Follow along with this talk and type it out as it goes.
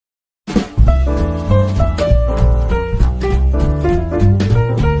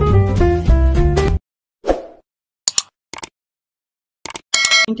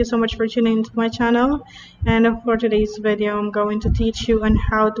Thank you so much for tuning into my channel. And for today's video, I'm going to teach you on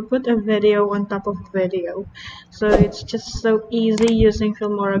how to put a video on top of video. So it's just so easy using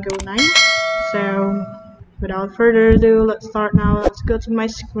Filmora Go 9. So without further ado, let's start now. Let's go to my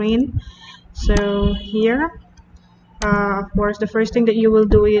screen. So here, of course, the first thing that you will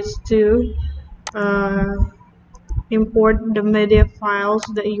do is to import the media files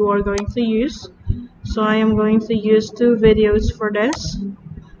that you are going to use. So I am going to use 2 videos for this,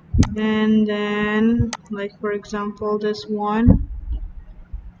 and then like for example this one.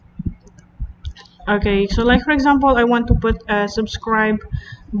 Okay, so like for example I want to put a subscribe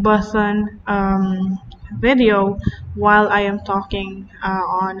button video while I am talking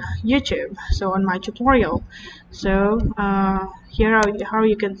on YouTube, so on my tutorial. So here how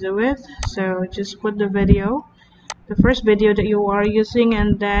you can do it. So just put the video, the first video that you are using,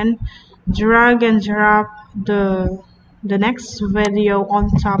 and then drag and drop the next video on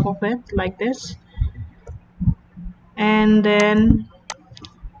top of it like this, and then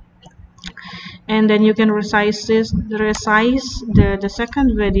you can resize the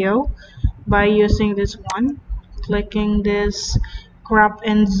second video by using this one, clicking this crop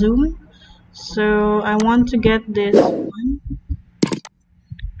and zoom. So I want to get this one.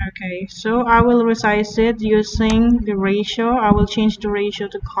 Okay, so I will resize it using the ratio. I will change the ratio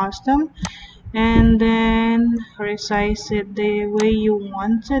to custom, and then resize it the way you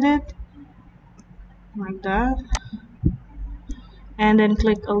wanted it, like that, and then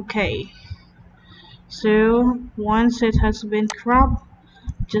click OK. So once it has been cropped,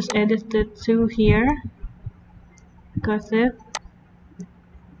 just edit it to here, cut it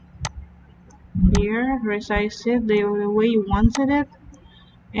here, resize it the way you wanted it,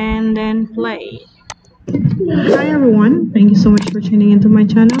 and then play. Hi everyone, thank you so much for tuning into my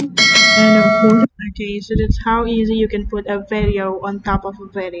channel. And of course, okay, so that's how easy you can put a video on top of a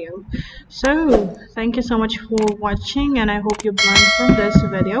video. So thank you so much for watching, and I hope you learned from this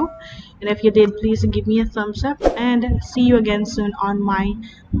video. And if you did, please give me a thumbs up, and see you again soon on my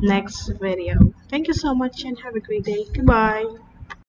next video. Thank you so much and have a great day. Goodbye.